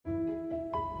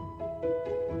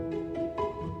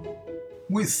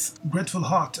With grateful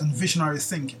heart and visionary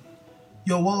thinking,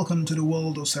 you're welcome to the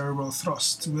world of cerebral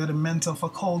thrust, where the mental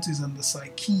faculties and the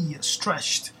psyche are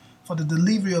stretched for the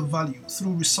delivery of value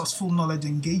through resourceful knowledge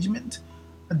engagement,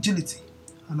 agility,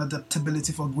 and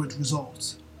adaptability for great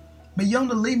results.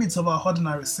 Beyond the limits of our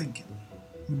ordinary thinking,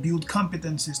 we build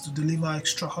competencies to deliver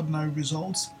extraordinary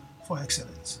results for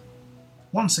excellence.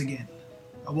 Once again,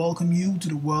 I welcome you to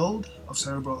the world of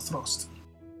cerebral thrust.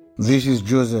 This is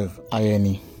Joseph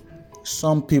Ayeni.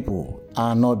 Some people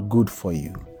are not good for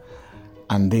you,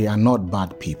 and they are not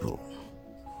bad people.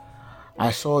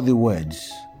 I saw the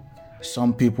words,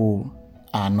 some people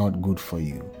are not good for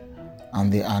you,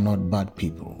 and they are not bad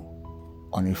people,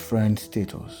 on a friend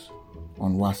status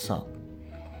on WhatsApp.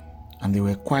 And they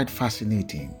were quite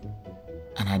fascinating,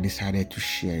 and I decided to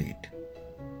share it.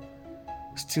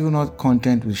 Still not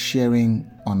content with sharing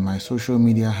on my social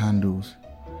media handles,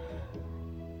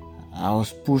 I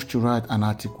was pushed to write an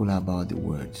article about the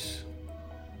words.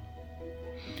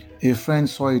 A friend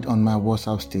saw it on my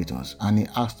WhatsApp status and he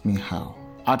asked me how.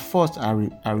 At first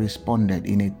I responded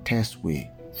in a test way,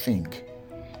 think.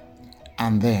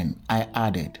 And then I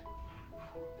added,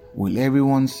 will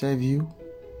everyone serve you?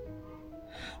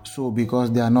 So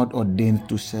because they are not ordained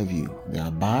to serve you, they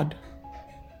are bad?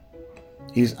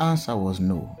 His answer was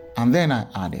no. And then I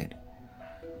added,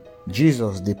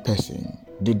 Jesus the person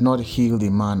did not heal the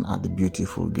man at the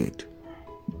beautiful gate.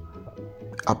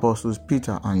 Apostles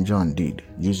Peter and John did,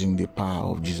 using the power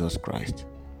of Jesus Christ.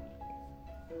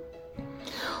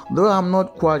 Though I'm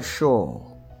not quite sure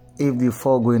if the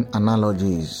foregoing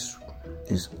analogy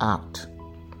is apt,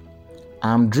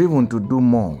 I am driven to do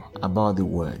more about the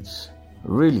words.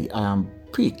 Really, I am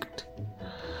piqued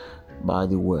by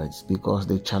the words because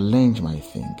they challenge my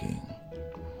thinking.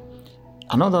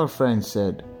 Another friend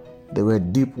said they were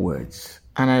deep words,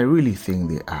 and I really think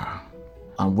they are.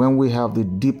 And when we have the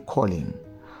deep calling,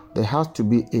 there has to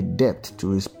be a depth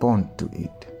to respond to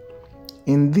it.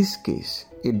 In this case,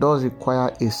 it does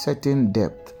require a certain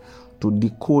depth to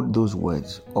decode those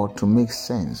words or to make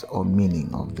sense or meaning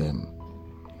of them.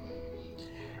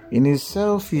 In a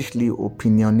selfishly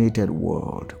opinionated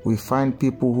world, we find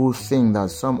people who think that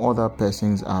some other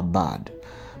persons are bad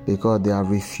because they have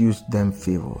refused them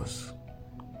favors.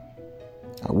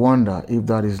 I wonder if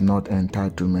that is not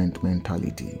entitlement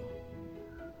mentality.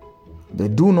 They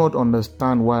do not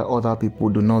understand why other people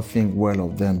do not think well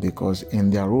of them because in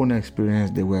their own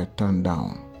experience they were turned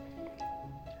down.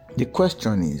 The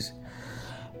question is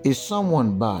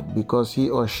someone bad because he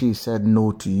or she said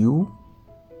no to you?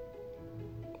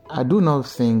 I do not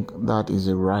think that is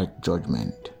a right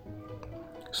judgment.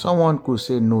 Someone could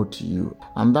say no to you,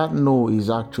 and that no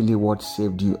is actually what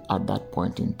saved you at that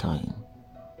point in time.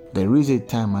 There is a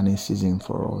time and a season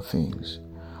for all things.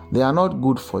 They are not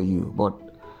good for you, but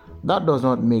that does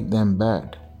not make them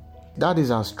bad. That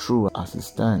is as true as it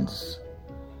stands.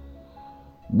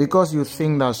 Because you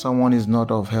think that someone is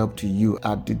not of help to you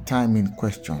at the time in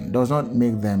question does not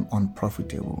make them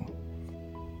unprofitable.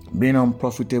 Being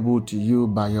unprofitable to you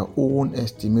by your own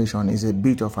estimation is a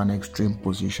bit of an extreme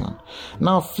position.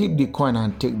 Now flip the coin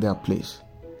and take their place.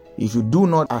 If you do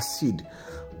not accede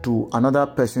to another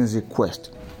person's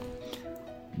request,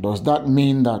 does that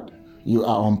mean that you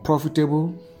are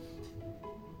unprofitable?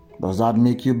 Does that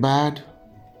make you bad?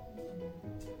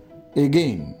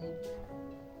 Again,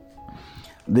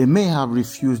 they may have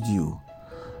refused you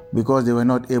because they were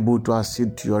not able to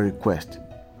accede to your request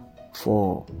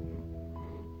for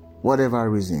whatever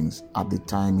reasons at the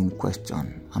time in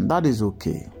question, and that is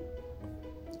okay.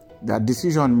 That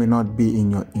decision may not be in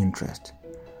your interest,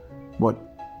 but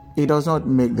it does not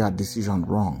make that decision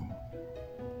wrong.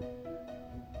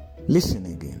 Listen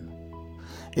again.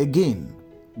 Again,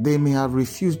 they may have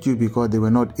refused you because they were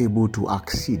not able to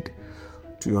accede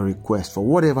to your request for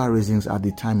whatever reasons at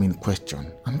the time in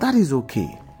question, and that is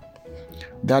okay.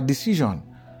 That decision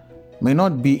may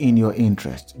not be in your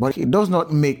interest, but it does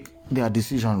not make their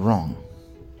decision wrong.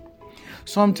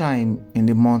 Sometime in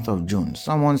the month of June,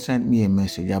 someone sent me a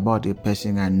message about a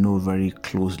person I know very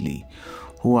closely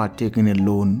who had taken a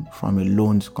loan from a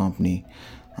loans company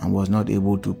and was not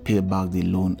able to pay back the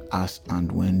loan as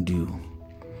and when due.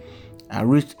 I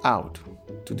reached out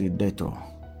to the debtor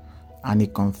and he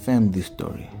confirmed the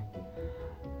story.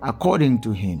 According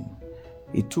to him,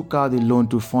 he took out the loan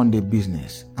to fund a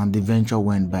business and the venture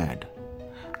went bad.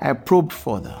 I probed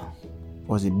further.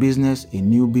 Was the business a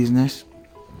new business?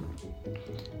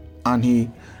 And he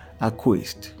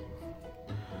acquiesced.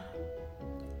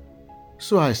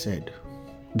 So I said,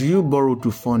 do you borrow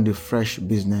to fund a fresh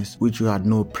business which you had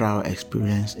no prior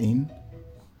experience in?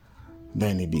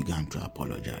 Then he began to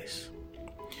apologize.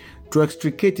 To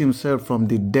extricate himself from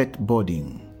the death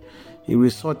burden, he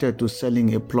resorted to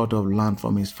selling a plot of land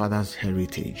from his father's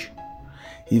heritage.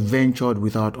 He ventured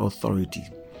without authority.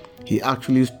 He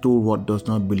actually stole what does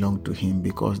not belong to him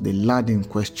because the land in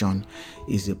question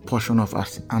is a portion of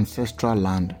ancestral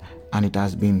land and it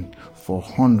has been for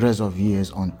hundreds of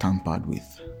years untampered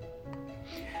with.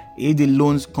 If the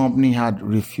loans company had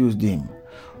refused him,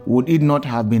 would it not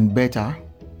have been better?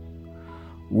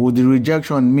 Would the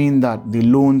rejection mean that the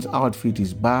loans outfit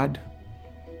is bad?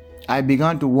 I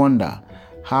began to wonder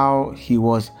how he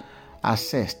was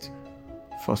assessed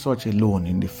for such a loan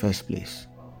in the first place.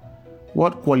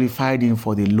 What qualified him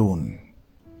for the loan?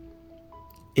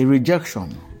 A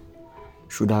rejection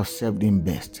should have served him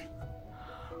best.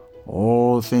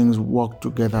 All things work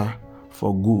together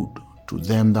for good to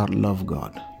them that love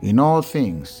God. In all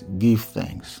things, give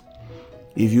thanks.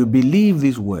 If you believe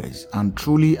these words and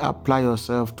truly apply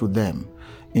yourself to them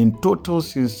in total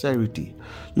sincerity,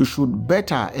 you should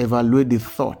better evaluate the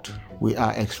thought we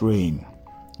are x-raying.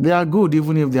 They are good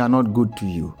even if they are not good to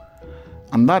you.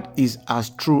 And that is as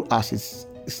true as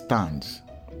it stands.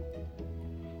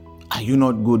 Are you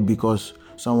not good because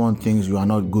someone thinks you are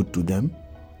not good to them?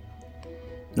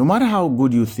 No matter how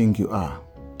good you think you are,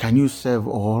 can you serve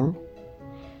all?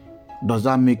 Does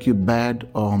that make you bad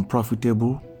or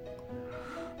unprofitable?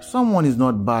 Someone is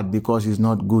not bad because he's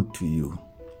not good to you.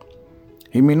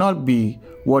 He may not be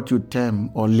what you term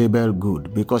or label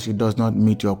good because he does not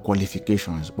meet your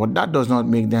qualifications, but that does not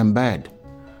make them bad.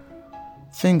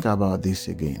 Think about this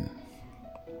again.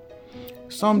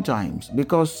 Sometimes,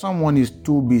 because someone is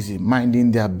too busy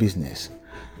minding their business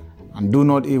and do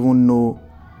not even know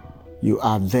you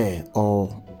are there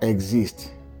or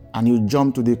exist, and you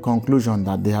jump to the conclusion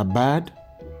that they are bad,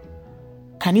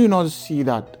 can you not see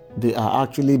that they are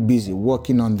actually busy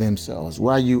working on themselves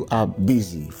while you are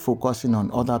busy focusing on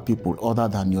other people other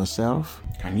than yourself?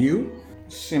 Can you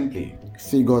simply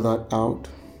figure that out?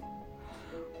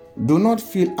 Do not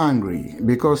feel angry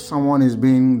because someone is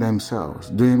being themselves,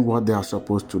 doing what they are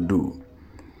supposed to do.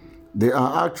 They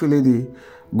are actually the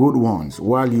good ones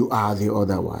while you are the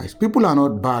otherwise. People are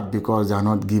not bad because they are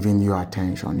not giving you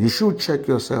attention. You should check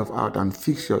yourself out and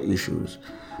fix your issues.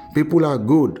 People are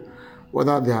good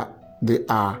whether they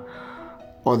are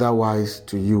otherwise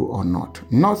to you or not.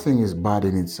 Nothing is bad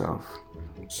in itself.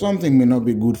 Something may not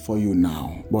be good for you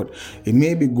now, but it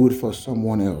may be good for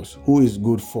someone else who is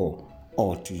good for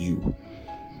or to you.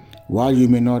 While you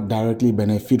may not directly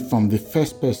benefit from the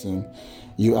first person,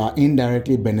 you are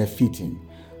indirectly benefiting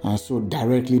and so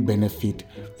directly benefit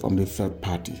from the third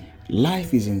party.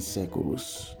 Life is in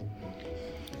circles.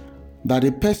 That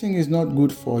a person is not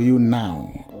good for you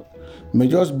now may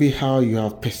just be how you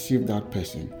have perceived that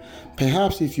person.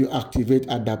 Perhaps if you activate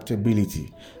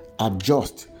adaptability,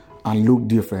 adjust, and look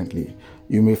differently,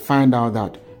 you may find out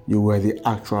that you were the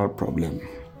actual problem.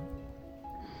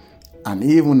 And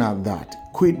even at that,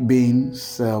 quit being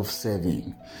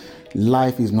self-serving.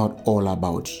 Life is not all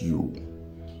about you.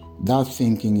 That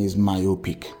thinking is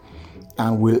myopic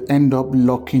and will end up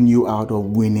locking you out of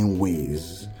winning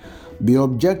ways. Be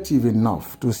objective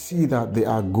enough to see that they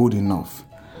are good enough.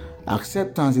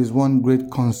 Acceptance is one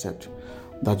great concept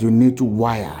that you need to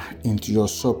wire into your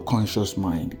subconscious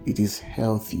mind. It is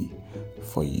healthy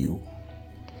for you.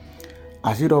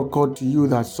 Has it occurred to you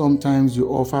that sometimes you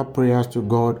offer prayers to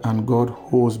God and God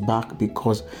holds back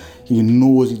because He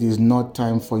knows it is not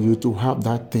time for you to have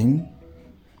that thing?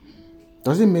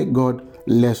 Does it make God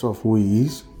less of who He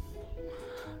is?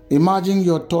 Imagine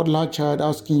your toddler child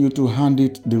asking you to hand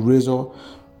it the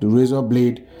razor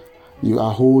blade you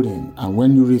are holding, and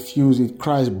when you refuse, it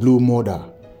cries blue murder.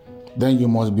 Then you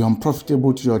must be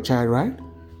unprofitable to your child, right?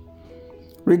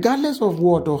 Regardless of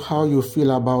what or how you feel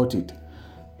about it,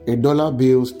 a dollar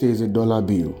bill stays a dollar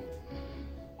bill.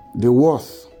 The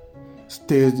worth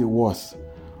stays the worth,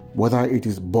 whether it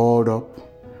is balled up,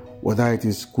 whether it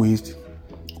is squeezed,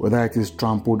 whether it is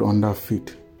trampled under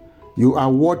feet. You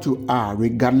are what you are,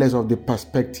 regardless of the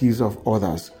perspectives of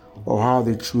others or how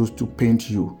they choose to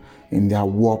paint you in their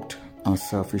warped and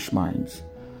selfish minds.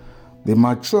 The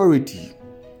maturity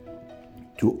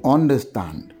to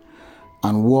understand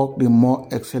and walk the more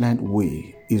excellent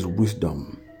way is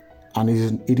wisdom, and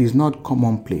it is not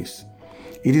commonplace.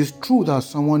 It is true that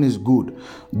someone is good,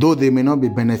 though they may not be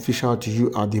beneficial to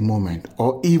you at the moment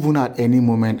or even at any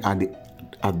moment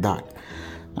at that.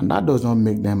 And that does not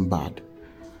make them bad.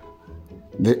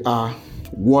 They are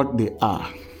what they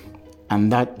are,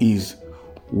 and that is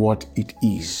what it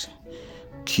is.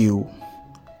 QED.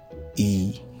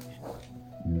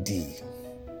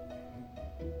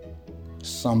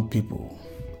 Some people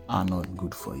are not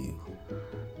good for you,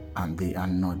 and they are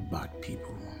not bad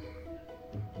people.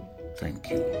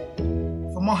 Thank you.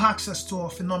 For more access to our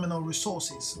phenomenal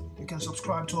resources, you can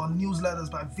subscribe to our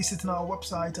newsletters by visiting our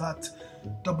website at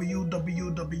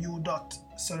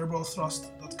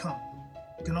www.cerebralthrust.com.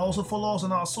 You can also follow us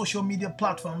on our social media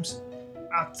platforms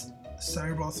at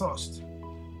Cerebral Thrust.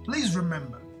 Please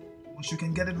remember, once you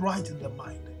can get it right in the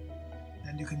mind,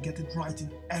 then you can get it right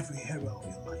in every area of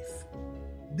your life.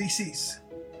 This is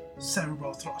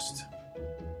Cerebral Thrust.